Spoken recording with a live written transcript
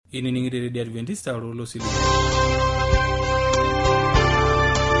ini ningire Radio Adventista rolo sili.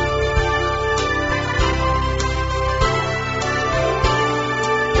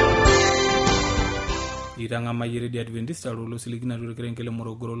 Iranga mayire Radio Adventista rolo sili kina turekerengele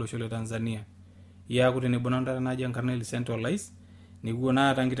Morogoro lo shole Tanzania. Ya kutene bonanda na Giancarlo Centralize ni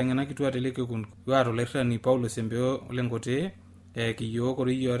guona tangitangana kitu ateleke kun waro letra ni Paulo Sembeo lengote kiyo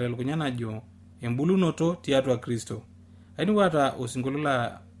koriyo rel kunyana jo embulunoto tiatu a Kristo aini wata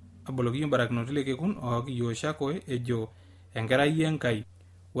osingolola abologi baraknoteleke kun o kiyo shako ejo engara yenkai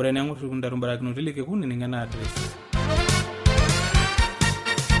ore nengo tundarum baraknoteleke kun ningana address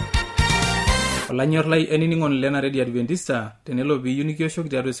Olanyor lai eningon lena Radio Adventista tenelo bi unikio shok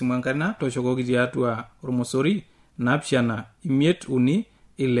tiatu simwankana to shoko tiatu a Ormosori napshana imiet uni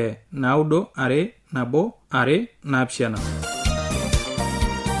ile naudo are nabo are napshana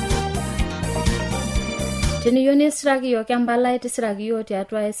Teniyoni sragiyo kiambala iti sragiyo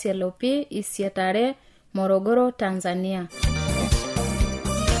tiatwa SLOP isietare Morogoro Tanzania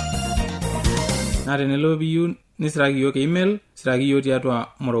na tenelo biyu ni sragiyo ke email sragiyo tiatwa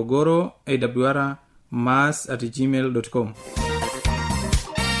morogoro awr@gmail.com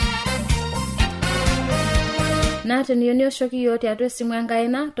na teniyoni oshokiyo tiatwa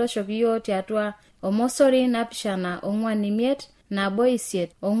simwangaina to shokiyo tiatwa Omosori napshana ongwanimiet nabo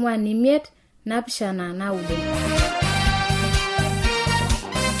isiet ongwanimiet napshana naudo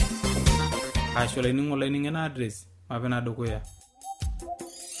Ashole ningola ningena address mapena dokoya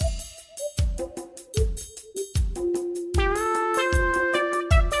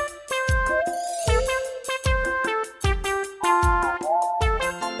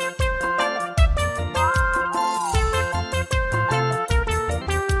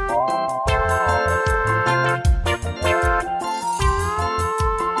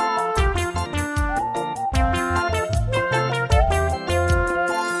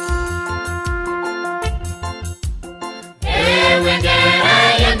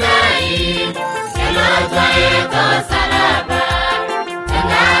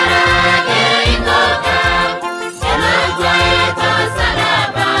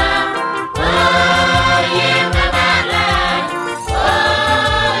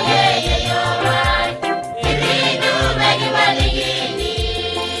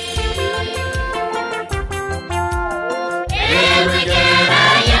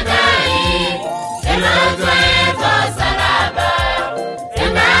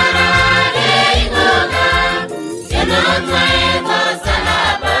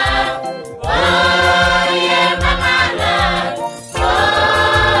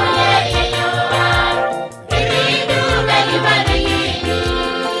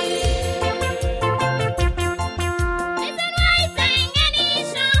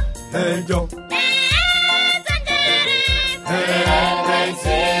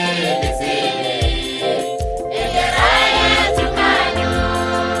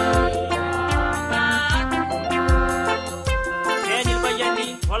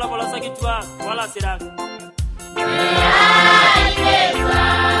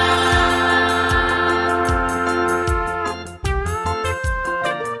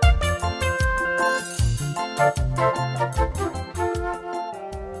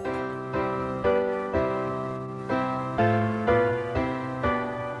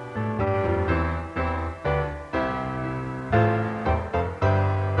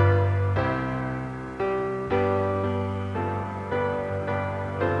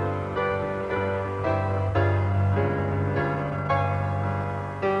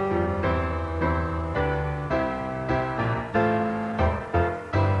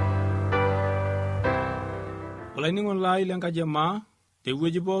Olaingon lai lenka jema te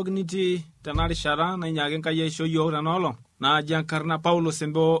wejibogniti tanari shara na nyagen kaye shoyo ranolo na Giancarlo Paulo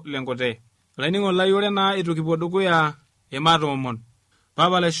Sembeo lengote Olaingon lai ore na itukipodugo ya emaromon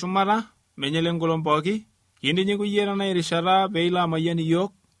baba le shumara menyele ngolomboki yindi nyigo yera na irishara beila mayani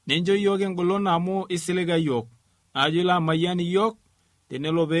yok nenjo yoge ngolon amu isilega yok ajula mayani yok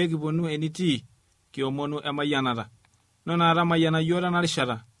tenelo begi bonu eniti kiomonu emayanara nona ara mayana yora na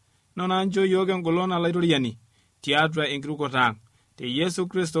rishara nona anjo yoge ngolon alaidoriani tiatra ingrukotan te Yesu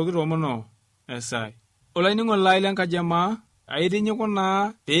Kristo ki romono esai Olaingon lai lenka jama aiti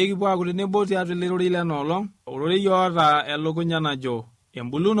nyikona pegi bwa kutene boti atu lirori le nolong orori yora elokunyana jo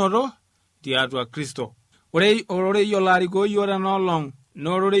embulunoro tiatua Kristo orori yolari go yora nolong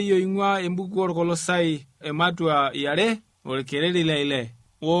norori yo ingwa embukor kolosai ematua yare orkereri leile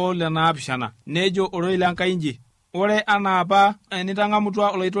wo lena apshana nejo orori lanka inji ore anaba enitanga mutwa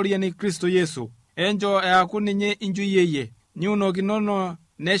olaitori ni Kristo Yesu enjo akuninye inju yeye nyuno kinono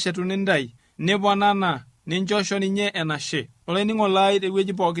neshetu nindai nebwanana ninjosho ninye enashe olainingo lai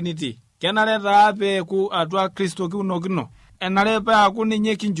tewueji pookin nitii. Kenare taa peeku atua Kristo kiunokino. Enare peeku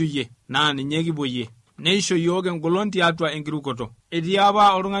ninye kinjuye naa ninye kipoyie. Neisho yiok engolon tiatua enkirukoto. Etii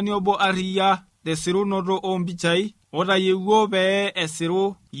apa oltung'ani obo arriyia tesirunoto ompichai otayiewuo pee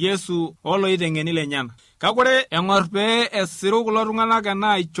esiru Yesu oloiteng'eni lenyana. Kakore eng'or pee esiru kulo tung'anak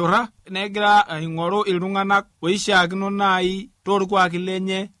enaa ichora negira aing'oru iltung'anak oishaakino nai torkuaki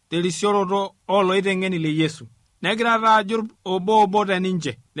lenye terisioroto oloiteng'eni le Yesu. Negira taa ajur obo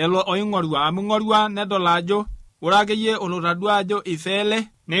teninche lelo oing'orua amu ing'orua nedol ajo ore akeyie olotadua ajo ifeele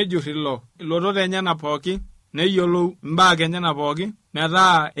nejur ilotot enyana pooki neyiolou imbaa enyana pooki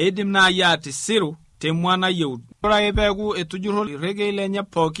metaa eidim naayi atisiru temua nayieu. Ore ake peeku etujurro irregei lenye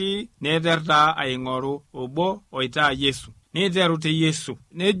pooki neiter taa aing'oru obo oitaa Yesu. Neiteru te Yesu.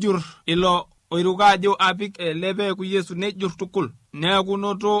 Nejur ilo oiruka ajo apik ele peeku Yesu nejur tukul. Neeku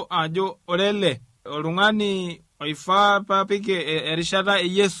noto ajo ore ele oltung'ani oifaa papik erishata e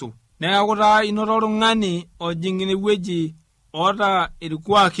Yesu. Neeku taa inoto oltung'ani ojing' inewueji oota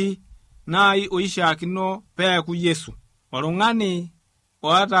irkuaki nai oishaakino peeku Yesu. Oltung'ani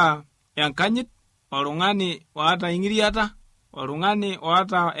oata enkanyit, oltung'ani oata ing'iriata, oltung'ani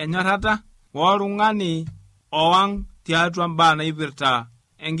oata enyorrata, oltung'ani owang' tiatua mbaa naipirta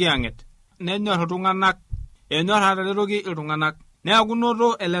enkiyang'et. Nenyor iltung'anak, enyor ataretoki iltung'anak. Neeku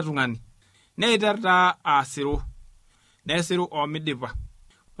noto ele tung'ani. Neiter taa asiru. Nesiru omidipa.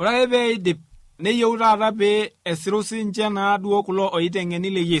 Ore ake pee idip, neyieu taata pee esiru sinche naa duo kulo oiteng'eni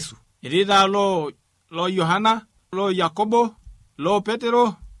le Yesu. Etii taa lo Yohana, lo Yakobo, lo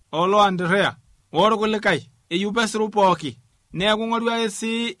Petero, lo Andrea, orkulikae. Eyieu pesiru pooki. Neeku ng'oru ake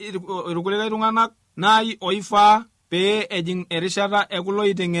sii irkulikae tung'anak nai oifaa pee ejing' erishata ekulo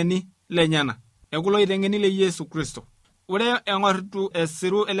oiteng'eni lenyana. Ekulo oiteng'eni le Yesu Kristo. Ore eng'ortu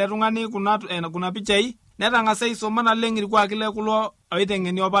esiru ele tung'ani kuna pichai, netang'asa aisoma naleng' irkuaki le kulo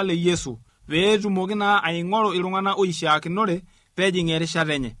oiteng'eni apa le Yesu pee etumoki naa aing'oru iltung'anak oishaakinore peejing'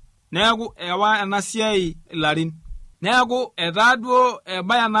 erishata enye. Neeku ewa ena siai ilarin. Neeku etaa duo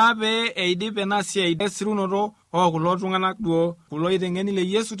ebaya naa pee eidip ena siai esirunoto kulo tung'anak duo kulo oiteng'eni le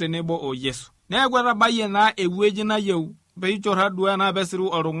Yesu tenebo o Yesu. Neeku etabayie naa ewueji nayieu peichorra duo ena pesiru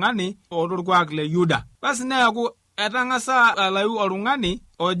oltung'ani otorkuak le Yuda. Basi neeku etang'asa alayu oltung'ani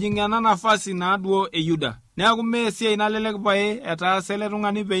ojing' ena nafasi naa duo e Yuda. Neeku mee esiai nalelek pae etaasa ele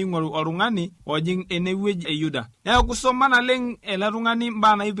tung'ani peing'oru oltung'ani ojing' enewueji e Yuda. Neeku soma naleng' ele tung'ani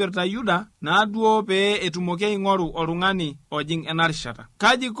mbaa naipirta Yuda naa duo pee etumoki aing'oru oltung'ani ojing' ena rishata.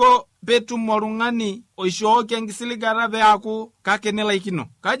 Kajiko petum oltung'ani oishooki enkisiligata peaku kake nelaikino.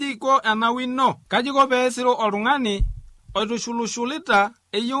 Kajiko enawino. Kajiko peesiru oltung'ani oitushulushulita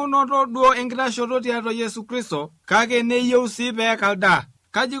eyieunoto duo enkitashoto tiatua Yesu Kristo kake neyieu sii peekaldaa.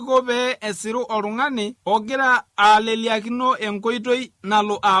 Kajiko pee esiru oltung'ani ogira aleliakino enkoitoi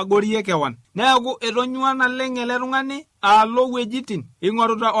nalo aagorie kewan. Neeku etonyua naleng' ele tung'ani alo wuejitin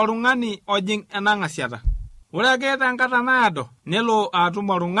ing'oruta oltung'ani ojing' enang'asiata. Ore ake tenkata naado nelo atum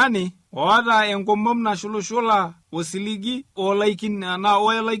oltung'ani oota enkomom nashulushula osiligi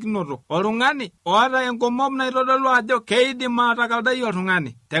olaikinoto. Oltung'ani oota enkomom naitodolu ajo keidim atakaldai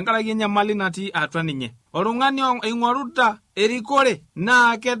oltung'ani tenkaraki enyamali natii atua ninye. Oltung'ani oing'oruta erikore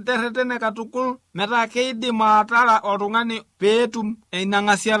naa kederretene katukul metaa keidim atara oltung'ani peetum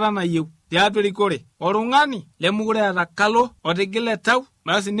inang'asiata nayieu tiatua erikore. Oltung'ani lemukure eeta kalo otigile tau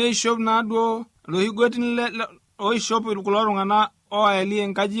basi neishop naa duo lohigotin oishop kulo tung'anak oeli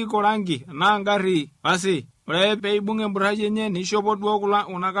enkajijik orangi naa ngarri. Basi ore peibung' emburraji enye neishopo duo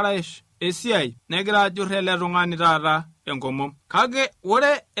kuna karash esiai negira ajurr ele tung'ani taata enkomom. Kake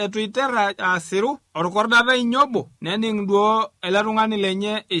ore etu iterra asiru orkordata inyobo nening' duo ele tung'ani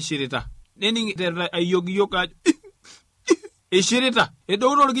lenye ishirita. Nening' aiyogiyok ajo ishirita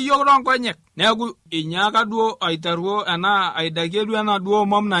edouto orkiyiok toonkonyek. Neeku inyaaka duo aitaruo ena aidakie duo ena duo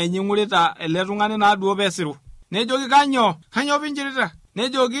omom na inying'urita ele tung'ani naa duo pesiru. Nejoki kanyo pinchirita.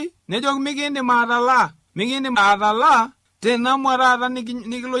 Nejoki mikindim atalaa tenamua taata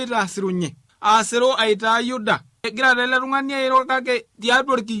nikiloito asirunye. Asiru aitaa Yuda. Egira ele tung'ani airo kake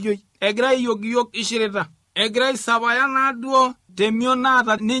tiatua orkiyioi. Egira aiyogiyok ishirita. Egira aisapaya naa duo temion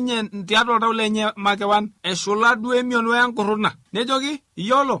naata ninye tiatua oltau lenye makewan. Eshula duo emion wenkurruna. Nejoki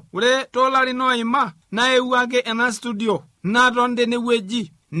iyiolo ore toolarin oima naewuo ake ena studio naton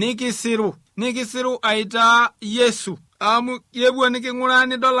tenewueji nikisiru aitaa Yesu. Amu yepuo niking'uraa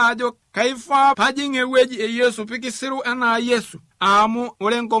nidol ajo kaifaa pajing' ewueji e Yesu pikisiru enaa Yesu. Amu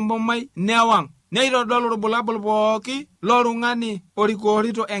ore enkomomai newang' neitodolu irbulabul pooki loltung'ani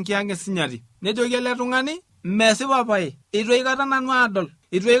orikoorito enkiyang'et sinyati. Nejoki ele tung'ani mesipa pae. Itu aikata nanu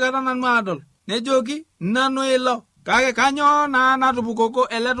adol. Nejoki nanu ilo. Kake kanyo naa natupukoko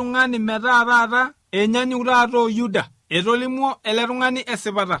ele tung'ani metaa taata enyanyuk taata Yuda. Etolimuo ele tung'ani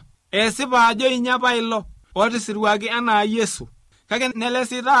esipata. Esipa ajo inyapa ilo otisirwaki enaa Yesu. Kake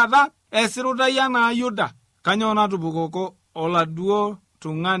nelesi taata esirutai enaa Yuda. Kanyo natupukoko oladuo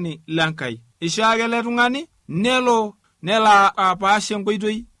tung'ani lenkai. Ishaake ele tung'ani nelo apaashe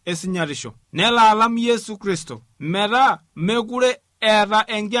nkoitoi esinyatisho. Nelo alam Yesu Kristo. Metaa mekure eeta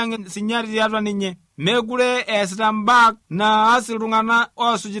enkiyang' sinyati tiatua ninye. Mekure eesita mbaa naas iltung'ana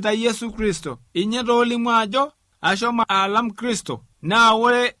oosujita Yesu Kristo. Inye toolimu ajo ashomo alam Kristo. Naa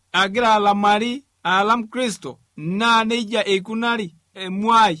ore agira alam Kristo naa neija eikunari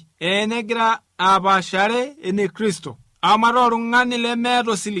emuai enegira apaashare ene Kristo. Amata oltung'ani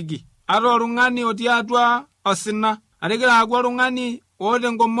lemeeta osiligi. Ata oltung'ani otii atua osina. Ategira aaku oltung'ani oota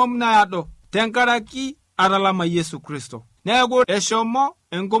enkomom naado tenkaraki atalama Yesu Kristo. Neeku eshomo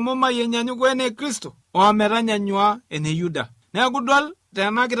enkomomai enyanyuko ene Kristo ometanyanyua ene Yuda. Neeku dol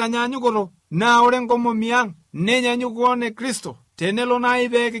tena kitanyanyukoto naa ore enkomomi ang' nenyanyuko ne Kristo. Tenelo naaji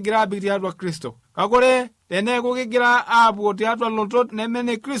pee kigira abik tiatua Kristo. Kake ore teneeku kigira aapuo tiatua lotot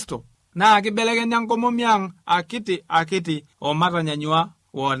nemene Kristo naa kibelekenya enkomomi ang' akiti omatanyanyua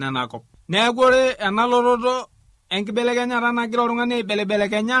wonena kop. Neeku ore ena lototo enkibelekenyata nagira oltung'ani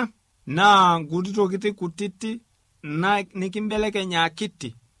aibelekenya naa nkuti tokitin kutiti nikimbelekenya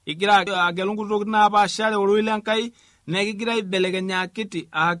akiti. Igira agelu nkuti tokitin napaashare oroi lenkai nekigira aibelekenya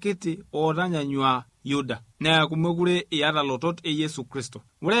akiti otanyanyua Yuda. Neeku mekure iyata lotot e Yesu Kristo.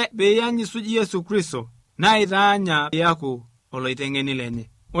 Ore peeyanyi suji Yesu Kristo naa itaanya yaku oloiteng'eni lenye.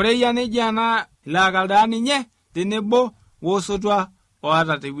 Ore iya nejia na ilakaldaa ninye tenebo wosotua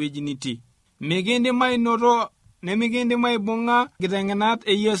oata tewueji nitii. Mikindim ainoto nemikindim aibung'a kiteng'enat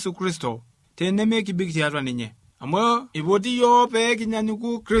e Yesu Kristo tenemekibik tiatua ninye. Amu ipoti yo pee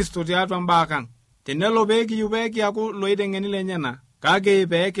kinyanyuku Kristo tiatua mbaa kang'. Tenelo pee kiyieu pee kiaku loiteng'eni lenyena. Kake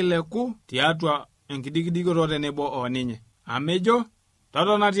pee kileku tiatua enkidikidikoto tenebo oninye. Amejo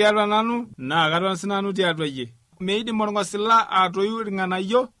totona tiatua nanu naa katon sinanu tiatua yie. Meidim orng'osila atoiu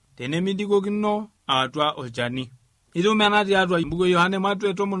irng'anayio tenemidikokino atua olchani. Itum ena tiatua mbuku Yohane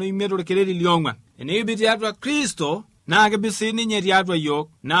Matwe 15:4. Tenekibik tiatua Kristo naa kibik sininye tiatua yiok.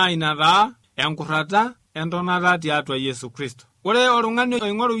 Naa ina taa enkurrata entonata tiatua Yesu Kristo. Ore oltung'ani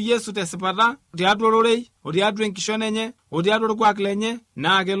oing'oru Yesu tesipata tiatua ororei o tiatua enkishon enye o tiatua orkuak lenye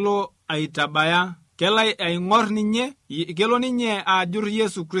naa kelo aitabaya. Kelo aing'or ninye, kelo ninye ajur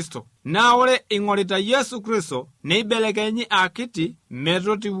Yesu Kristo. Naa ore ing'orita Yesu Kristo neibelekenyi akiti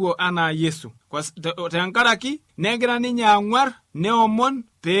metotiwuo anaa Yesu. Tenkaraki negira ninye ang'war neomon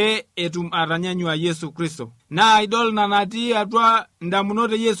pee etum atanyanyua Yesu Kristo. Naa idol na natii atua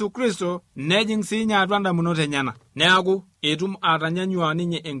ndamunot e Yesu Kristo nejing siinye atua ndamunot enyana. Neeku etum atanyanyua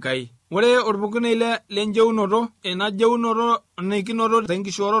ninye Enkai. Ore orpukunei lenjeunoto, ena jeunoto nikinoto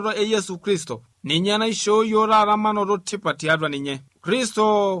tenkishooroto e Yesu Kristo. Ninye naishoo yiok taata manoto tipat tiatua ninye.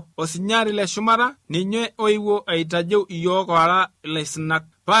 Kristo osinyari le shumata ninye oiwuo aitajeu iyiok ora ilaisinak.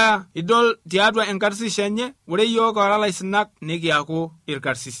 Paya idol tiatua enkarsisho enye, ore iyiok ora ilaisinak nikiaku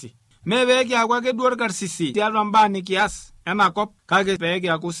irkarsisi. Me pee kiaku ake duo irkarsisi tiatua mbaa nikias enakop, kake pee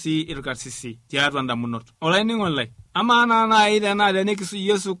kiaku sii irkarsisi tiatua ndamunot. Olainining'oni lai, amaa naaji tenaa tenikisu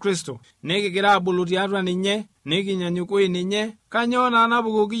Yesu Kristo nikigira abulu tiatua ninye nikinyanyukui ninye, kanyoo naa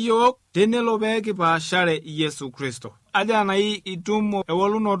napukoki yiok tenelo pee kipaashare Yesu Kristo. Aja nai itum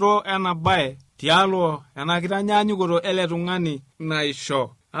ewolunoto ena baye tialo ena kitanyanyukoto ele tung'ani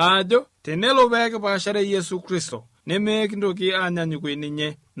naisho. Ajo tenelo pee kipaashare Yesu Kristo nemekintoki anyanyukui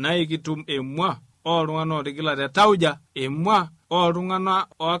ninye naa ikitum emua oltung'ana otigila te tauja, emua oltung'ana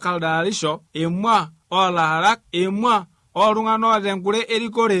okaldaarisho, emua olaharak, emua oltung'ana oota enkure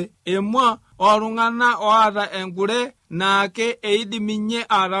erikore, emua oltung'ana oota enkure naake eidim inye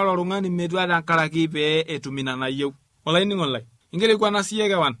ataa oltung'ani metua tenkaraki pee etum ina nayieu. Olainining'oni lai, inkilikuana siye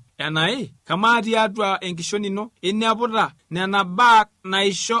kewan enai kamaa tiatua enkishon ino ineputa nena baa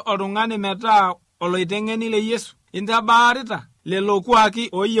naisho oltung'ani metaa oloiteng'eni le Yesu. Intabaarita lelo kuaki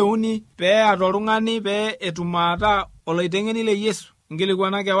oyieuni pee eeta oltung'ani pee etum ataa oloiteng'eni le Yesu.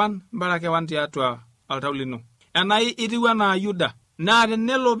 Inkilikuana kewan mbara kewan tiatua oltau lino. Enai itiu enaa Yuda. Naa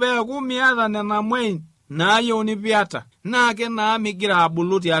tenelo peeku miata nena mwain naayieuni piata naa kenaa migira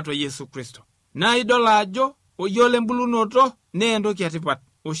abulu tiatua Yesu Kristo. Naa idol ajo oyiolo embulunoto nee entoki etipat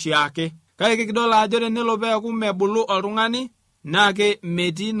oshiake. Kake kidol ajo tenelo peeku mebulu oltung'ani naake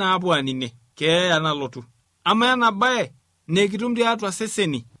metii naapuanine keeya nalotu. Ama ena baye nekitum tiatua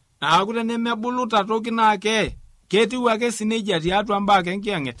seseni. Aaku tenemebulu tatoki naake ketiu ake sinejia tiatua mbaa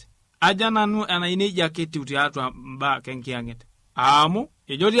kenkiyang'et. Aja nanu enainejia ketiu tiatua mbaa kenkiyang'et. Amu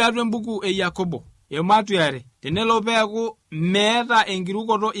ejo tiatua embuku e Yakobo ematu yare tenelo peeku meeta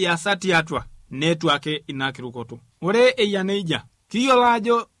enkirukoto iasa tiatua netu ake ina kirukoto. Ore eyia neija kiyiolo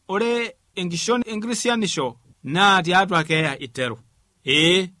ajo ore enkishon enkristianisho naa tiatua keeya iteru.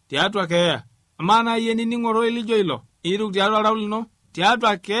 Tiatua keeya amana yeni ning'oro ilijo ilo iruk tiatua oltau lino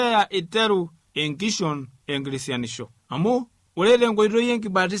tiatua keeya iteru enkishon enkristianisho. Amu ore tenkoitoi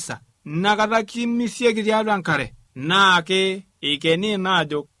enkibatisa nakata kimisieki tiatua nkare naa ke ikeni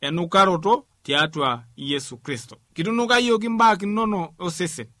naajo enukaroto tiatua Yesu Kristo. Kitunukayioki mbaa kinono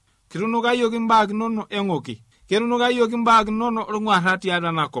osesen, kitunukayioki mbaa kinono eng'oki, kitunukayioki mbaa kinono orng'uarra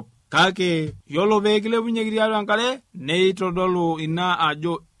tiatua nakop. Kake yiolo pee kilepunyeki tiatua nkare neitodolu ina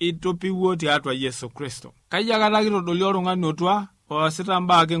ajo itopiwuo tiatua Yesu Kristo. Kaja kata kitodoli oltung'ani otua oasita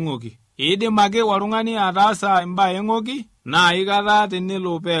mbaa eng'oki. Idim ake oltung'ani ataasa mbaa eng'oki naa ikata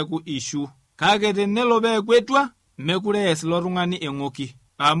tenelo peeku ishu. Kake tenelo peeku etua mekure ees ilo tung'ani eng'oki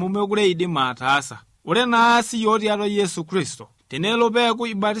amu mekure idim ataasa. Ore naa siyiok tiatua Yesu Kristo tenelo peeku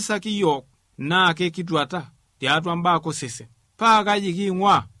ibatisaki yiok naa kekituata tiatua mbaa osesen. Paa kaji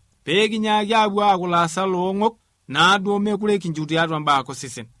kiing'ua pee kinyaaki apuo aaku laasak loong'ok naaduo mekure kinchu tiatua mbaa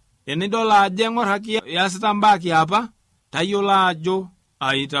osesen. Tenidol ajo eng'orraki iasita mbaa kiapa tayiolo ajo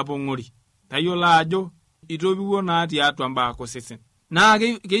aitapong'ori, tayiolo ajo itopiwuo naa tiatua mbaa osesen. Naa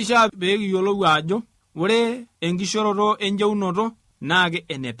keishaa pee kiyiolou ajo ore enkishoroto enjeunoto naa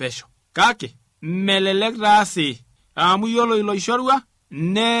enepesho. Kake melelek taasi amu yiolo ilo ishorua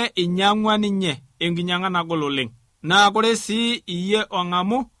ne inyang'ua ninye enkinyang'a nagol oleng. Naa kore sii iyie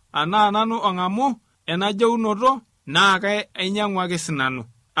ong'amu anaa nanu ong'amu ena jeunoto naa ainyang'u ake sinanu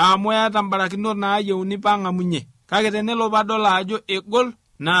amu eeta mbarakinot naayieuni paang'amunye. Kake tenelo padol ajo egol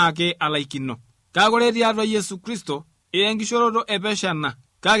naa alaikino. Kake ore tiatua Yesu Kristo enkishoroto epesho ena,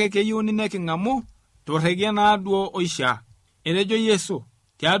 kake keyieuni neking'amu torrekie naaduo oishaa. Etejo Yesu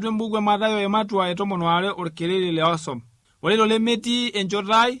tiatua embuku e Mathayo ematua 12 orkereri le osom, ore ilo lemetii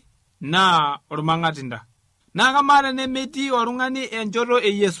enchoto ai naa ormang'atinda. Naa kamaa tenemetii oltung'ani enchoto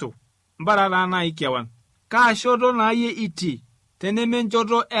e Yesu, mbara taa nai kewan. Kaa shoto naa yie itii teneme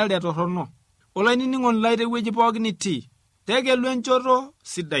enchoto elde torrono? Olainining'oni lai tewueji pookin itii, tegelu enchoto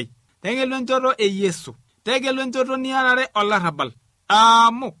sidai, tegelu enchoto e Yesu, tegelu enchoto niarare olarrabal.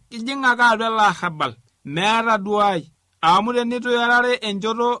 Amu kijing' ake atua olarrabal meeta duai. Amu tenitu iarare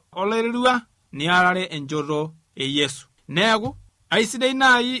enchoto olairerua niarare enchoto e Yesu. Neeku aisidai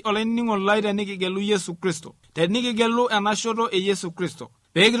nai olainining'oni lai tenikigelu Yesu Kristo, tenikigelu ena shoto e Yesu Kristo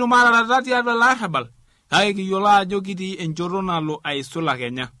pee kitum atarata tiatua olarrabal. Kake kiyiolo ajo kitii enchoto nalo aisula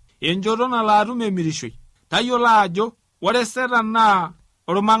Kenya, enchoto nalo atum emirishoi. Tayiolo ajo ore Setan naa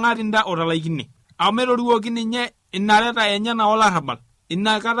ormang'atinda otalaikine amu etoriwuoki ninye inareta enyena olarrabal.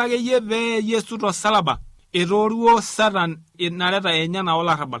 Inakata akeyie pee Yesu tosalaba etooruo Satan inareta enyena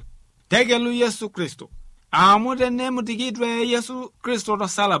olarrabal. Tegelu Yesu Kristo amu tenemutiki itu Yesu Kristo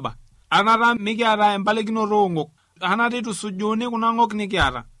tosalaba anata mikiata empalikinoto ong'ok, anata itusujuni kuna ng'ok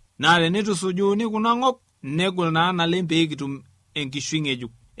nikiata. Naa tenitusujuuni kuna ng'ok negol naa naleng pee kitum enkishui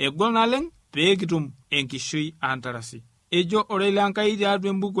ng'ejuk, egol naleng pee kitum enkishui antarasi. Ejo ore Enkai tiatua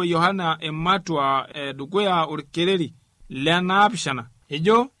embuku e Yohana ematua dukuya orkereri le 7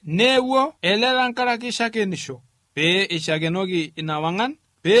 ejo neewuo ele tenkaraki shakenisho pee ishakenoki ina wang'an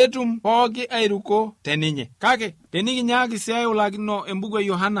peetum pooki airuko teninye. Kake tenikinyaaki sii aulakino embuku e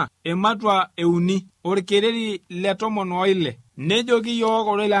Yohana ematua 3 orkereri le 16 nejoki yiok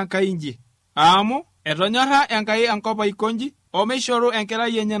ore Enkai inji, amu etonyorra Enkai enkop aikonji omeishoru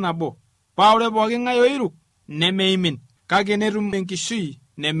enkerai enye nabo, paa ore pooki ng'ae oiruk nemeimin kake netum enkishui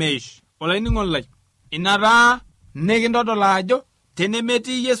nemeish. Olainining'oni lai, ina taa nikintodol ajo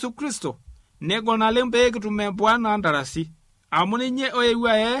tenemetii Yesu Kristo negol naleng pee kitum empuan antarasi, amu ninye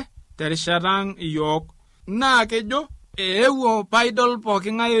oewuo terishata ang' iyiok. Naa kejo eewuo paidol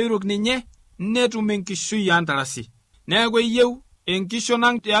pooki ng'ae oiruk ninye netum enkishui antarasi. Neeku eyieu enkishon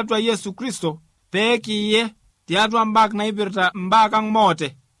ang' tiatua Yesu Kristo pee kiye tiatua mbak naipirta mbak ang'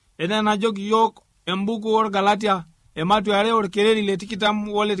 moote. Ene najoki yiok embuku orgalatia ematua 2 orkereri le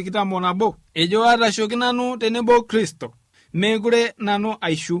 21 ejo atashoki nanu tenebo Kristo, mekure nanu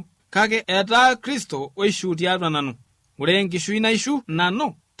aishu, kake etaa Kristo oishu tiatua nanu. Ore enkishui naishu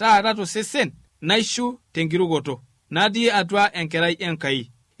nanu taata tosesen naishu tenkirukoto natii atua enkerai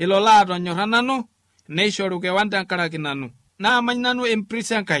Enkai. Ilo laatonyorra nanu neishoru kewan tenkaraki nanu. Naamany nanu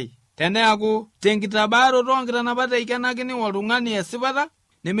emprisa Enkai teneaku tenkitabaroto onkitanapat eikenakini oltung'ani esipata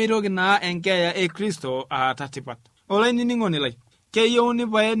nemeitoki naa enkeeya e Kristo aata tipat. Olainining'oni lai, keyieuni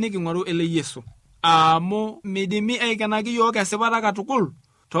pae niking'oru ele Yesu amu midimi aikenaki yiok esipata katukul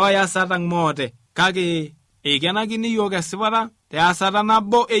toyasat ang' moote, kake eikenakini yiok esipata te asata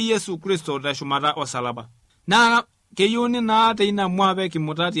nabo e Yesu Kristo teshumata osalaba. Naa keyieuni naa teina mwape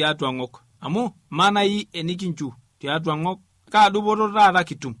kimuta tiatua ng'ok, amu manai enikinchu tiatua ng'ok kaa dupoto taata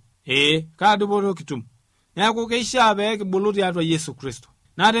kitum. Kaa dupoto kitum. Neeku keishaa pee kibulu tiatua Yesu Kristo.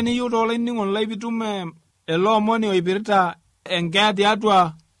 Naa teniyieu toolainining'oni lai pitum ele omoni oipirta enkeeya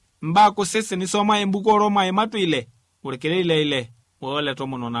tiatua mbaa kusese nisoma embuku oRoma ematu 6 orkereri 6 ole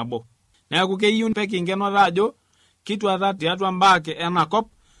 11. Neeku keyieu pekingenota ajo kituata tiatua mbaa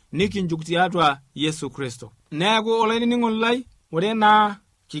enakop nikinjuk tiatua Yesu Kristo. Neeku olainining'oni lai ore naa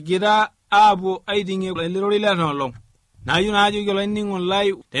kigira aapuo aiting'ie elirori lenolong. Nayieu naa ajoki olainining'oni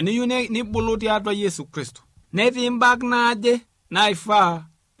lai teniyieu nibulu tiatua Yesu Kristo, netii mbaa naaje naifaa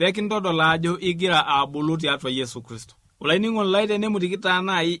pekintodol ajo igira abulu tiatua Yesu Kristo. Olainining'oni lai tenemutiki taa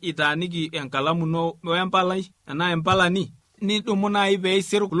nai itaaniki enkalamu ino wempalai enaa empalani, nidumu nai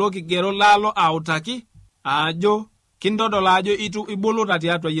peisir kulo kigerot laalo autaki ajo kintodol ajo ibuluta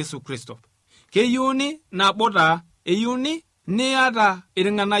tiatua Yesu Kristo. Keyieuni nabo taa, eyieuni niata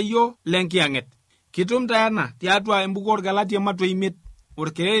irng'anayio lenkiyang'et. Kitum taa ena tiatua embuku orGalatia ematu 5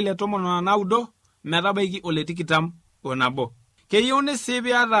 orkereri 19 metabaiki ole 21. Keyieuni sii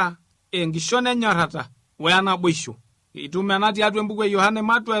piata enkishon enyorrata wenaboisho. Itum ena tiatua embuku e Yohana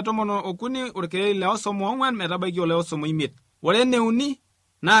ematu 13 orkereri 24 metabaiki ole 25. Ore eneuni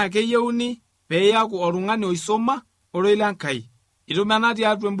naa keyieuni peeyaku oltung'ani oisoma oroi lenkai. Itum ena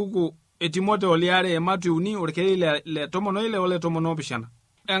tiatua embuku e Timotheo liare ematu 3 orkereri 16 ole 17.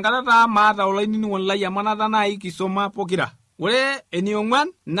 Enkata taa maata olainining'oni lai amanata nai kisoma pokira. Ore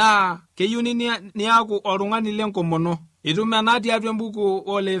eniong'uan naa keyieuni niaku oltung'ani lenkomono. Itum ena tiatua embuku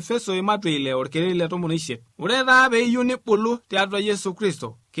ole Efeso ematu 6 orkereri 18. Ore taa peeyieu nibulu tiatua Yesu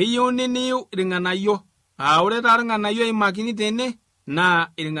Kristo, keyieuni niu irng'anayio. Ore taa irng'anayio imakini tene naa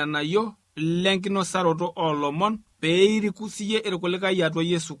irng'anayio lenkinosaroto oolomon peiriku siye irkulikai atua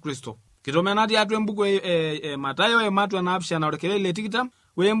Yesu Kristo. Kitum ena tiatua embuku e Matayo ematu 7 orkereri 20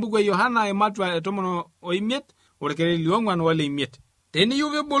 wembuku e Yohana ematu 15 orkereri 4 ole 5.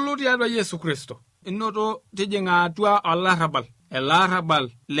 Teniyieu pibulu tiatua Yesu Kristo, inoto tijing'a atua olarrabal,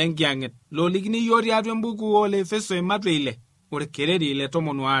 elarrabal lenkiyang'et lolikini yiok tiatua embuku ole Efeso ematu 6 orkereri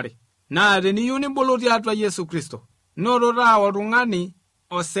 12. Naa teniyieu nibulu tiatua Yesu Kristo, inoto taa oltung'ani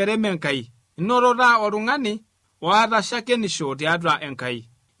oserem Enkai, inoto taa oltung'ani oata shakenisho tiatua Enkai,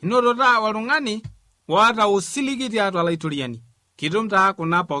 inoto taa oltung'ani oata osiligi tiatua laitoriani. Kitum taa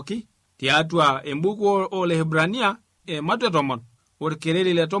kuna pooki tiatua embuku ole Hebrania ematu 10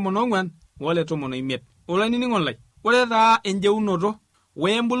 orkereri 14 ole 15. Olainining'oni lai, ore taa enjeunoto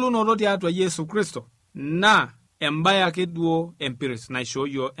wembulunoto tiatua Yesu Kristo naa embaye ake duo empiris naishoo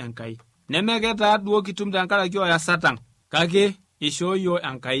yiok Enkai. Nemeke taa duo kitum tenkaraki oya Satan, kake ishoo yiok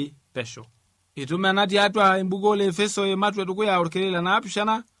Enkai pesho. Itum ena tiatua embuku ole Efeso ematu 2 orkereri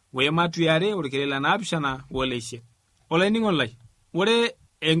 7 wematu 2 orkereri 7 ole 5. Olainining'oni lai, ore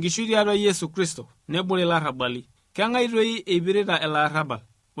enkishui tiatua Yesu Kristo nebore ilarrabali. Keng'ae toi eipirita elarrabal?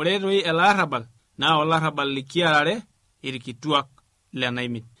 Ore toi elarrabal naa olarrabal likiarare irkituak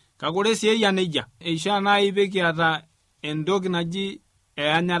lenaimin. Kake ore sii eyia nejia, eishaa nai pekiata entoki naji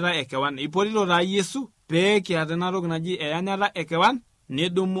eanyata ekewan. Ipotito taa Yesu pee kiata ena toki naji eanyata ekewan,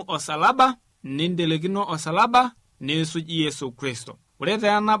 nidumu osalaba, nintelekino osalaba, niisuj Yesu Kristo. Ore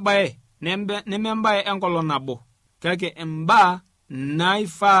taa ena baye nemembaye enkolong nabo, kake mbaa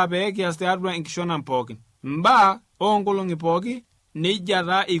naifaa pee kias tiatua enkishon ang' pookin. Mbaa oonkolong'i pooki neija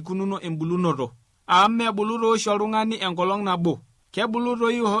taa eikununo embulunoto. Mebulu tooshi oltung'ani enkolong nabo, kebulu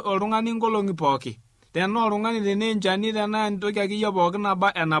toi oltung'ani nkolong'i pooki. Tenaa oltung'ani tenenchani tenaa entoki akeyie pookin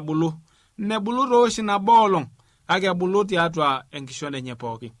naba enabulu, mebulu tooshi nabo olong, kake ebulu tiatua enkishon enye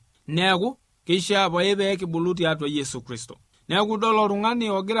pooki. Neeku keishaa pee kibulu tiatua Yesu Kristo. Neeku dol oltung'ani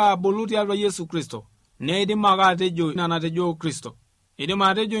ogira abulu tiatua Yesu Kristo, neidim ake atejo ina natejo Kristo. Idim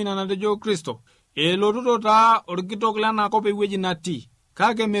atejo ina natejo Kristo, elotuto taa orkitok lenakop ewueji natii,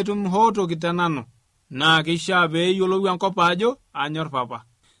 kake metum hoo toki tenanu. Naa keishaa pee eyiolou enkop ajo anyor Papa.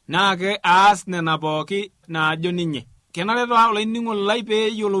 Naa ke aas nena pooki naajo ninye. Kenare taa olainining'oni lai pee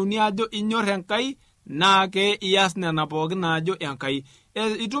eyiolouni ajo inyor Enkai, naa ke ias nena pooki naajo Enkai.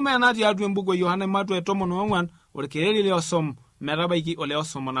 Itum ena tiatua embuku e Yohana ematu 14 orkereri 9 metabaiki ole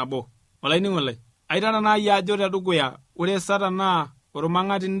 11. Olainining'oni lai, aitara nai ajo tedukuya ore Satan naa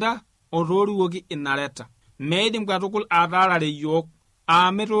ormang'atinda otooruoki inareta. Meidim katukul ataarare yiok,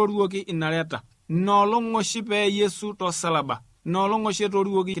 metooruoki inareta. Nolong oshi pee Yesu tosalaba, nolong oshi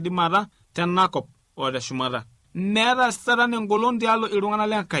etooruoki kidimata tenakop o teshumata. Meeta Satan engolon tialo iltung'anak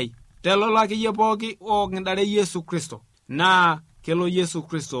lenkai, telolo akeyie pooki ookindare Yesu Kristo. Naa kelo Yesu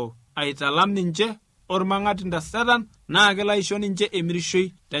Kristo aitalam ninche ormang'atinda Satan naa kelo aisho ninche emirishoi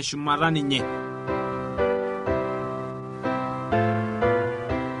teshumata ninye.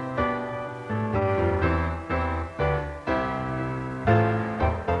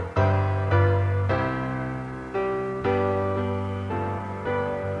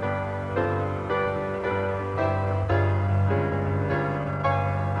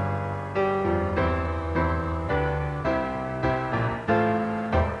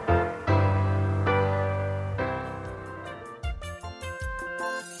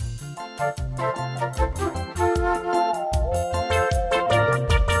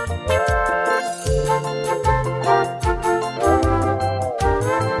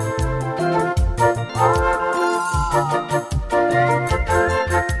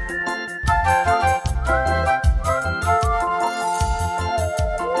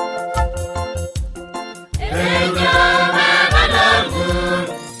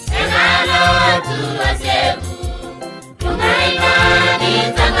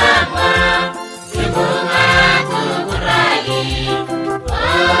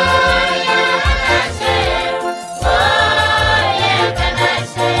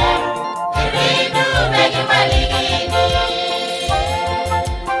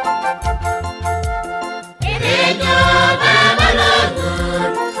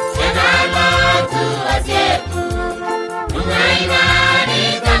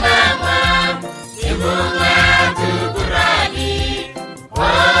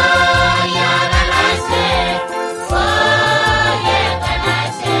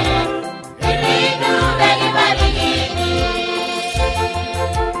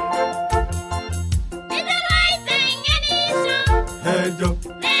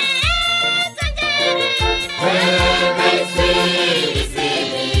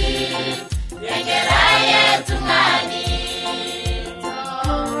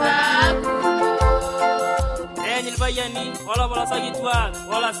 bayani wala wala sagitwa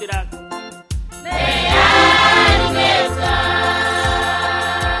wala sirak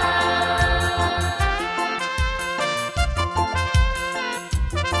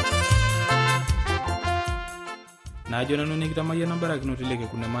najo nanu nikitama yena baraki notileke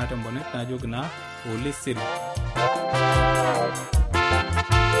kuna mata mbone najo gna ole siru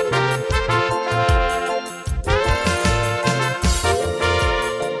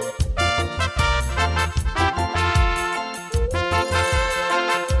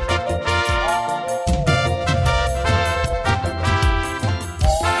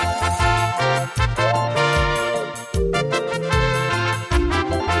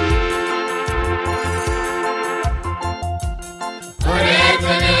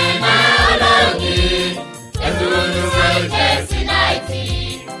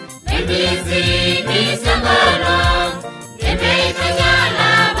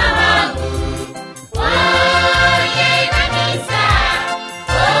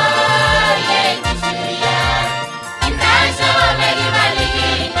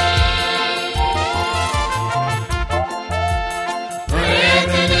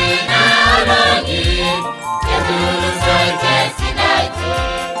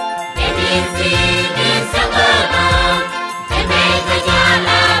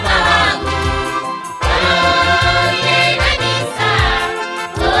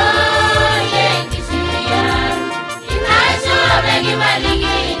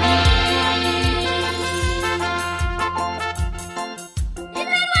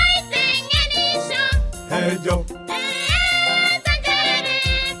Yo.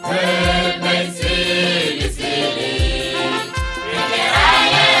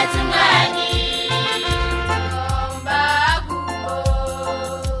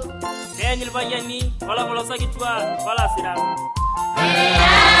 bayani wala wala sagitwa wala sirak